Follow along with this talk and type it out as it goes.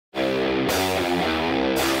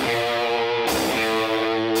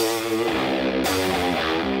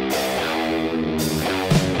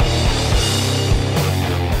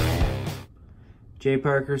Jay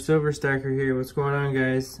Parker, Silver Stacker here. What's going on,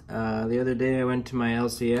 guys? The other day I went to my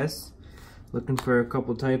LCS looking for a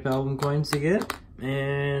couple type album coins to get,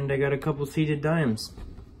 and I got a couple seeded dimes.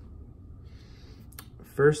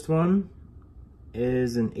 First one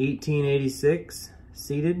is an 1886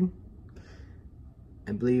 seeded.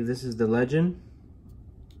 I believe this is the legend.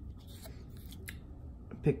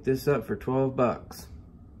 I picked this up for 12 bucks.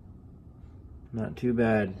 Not too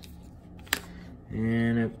bad.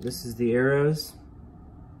 And this is the arrows.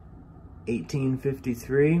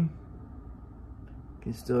 1853.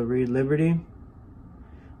 Can still read Liberty.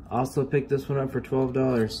 Also picked this one up for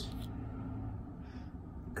 $12.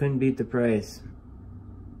 Couldn't beat the price.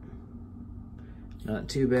 Not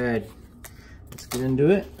too bad. Let's get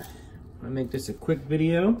into it. I'll make this a quick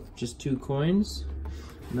video. Just 2 coins.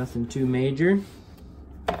 Nothing too major.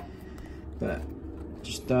 But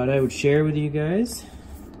just thought I would share with you guys.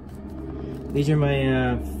 These are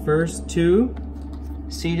my first 2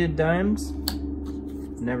 seeded dimes.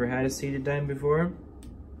 Never had a seeded dime before,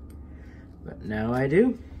 but now I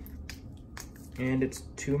do. And it's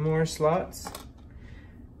 2 more slots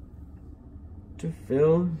to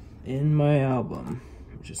fill in my album,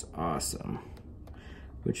 which is awesome.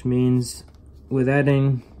 Which means with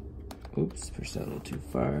adding, oops, pushed that a little too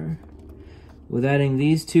far. With adding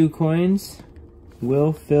these 2 coins,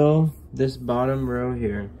 we'll fill this bottom row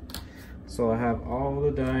here. So I'll have all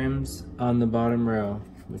the dimes on the bottom row,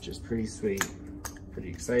 which is pretty sweet. Pretty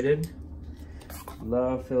excited.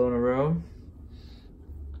 Love filling a row.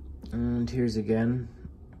 And here's again,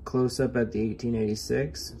 close up at the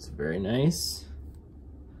 1886. It's very nice,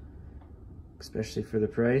 especially for the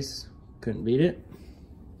price. Couldn't beat it.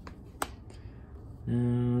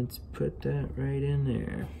 Now let's put that right in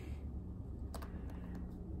there.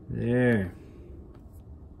 There.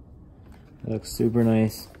 That looks super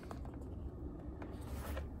nice.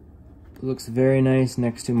 Looks very nice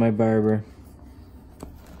next to my barber.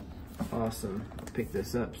 Awesome. I'll pick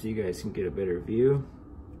this up so you guys can get a better view.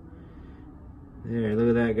 There,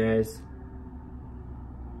 look at that, guys.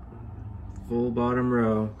 Full bottom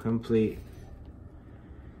row, complete.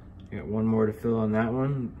 Got 1 more to fill on that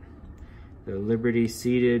one. The Liberty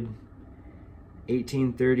seeded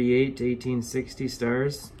 1838 to 1860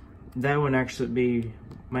 stars. That one actually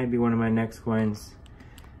might be one of my next coins.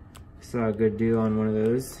 Saw a good deal on one of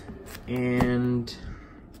those,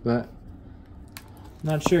 but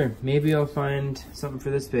not sure. Maybe I'll find something for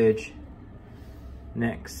this page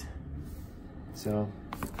next. So,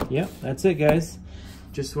 yeah, that's it, guys.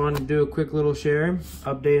 Just wanted to do a quick little share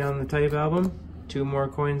update on the type album. 2 more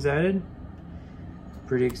coins added.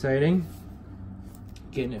 Pretty exciting.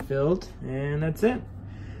 Getting it filled, and that's it.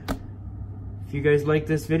 If you guys like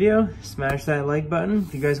this video, smash that like button.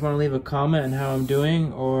 If you guys want to leave a comment on how I'm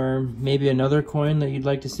doing, or maybe another coin that you'd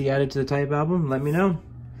like to see added to the type album, let me know.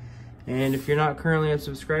 And if you're not currently a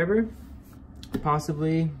subscriber,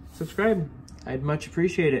 possibly subscribe. I'd much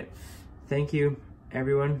appreciate it. Thank you,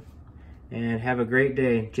 everyone, and have a great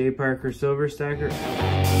day. Jay Parker, Silver Stacker.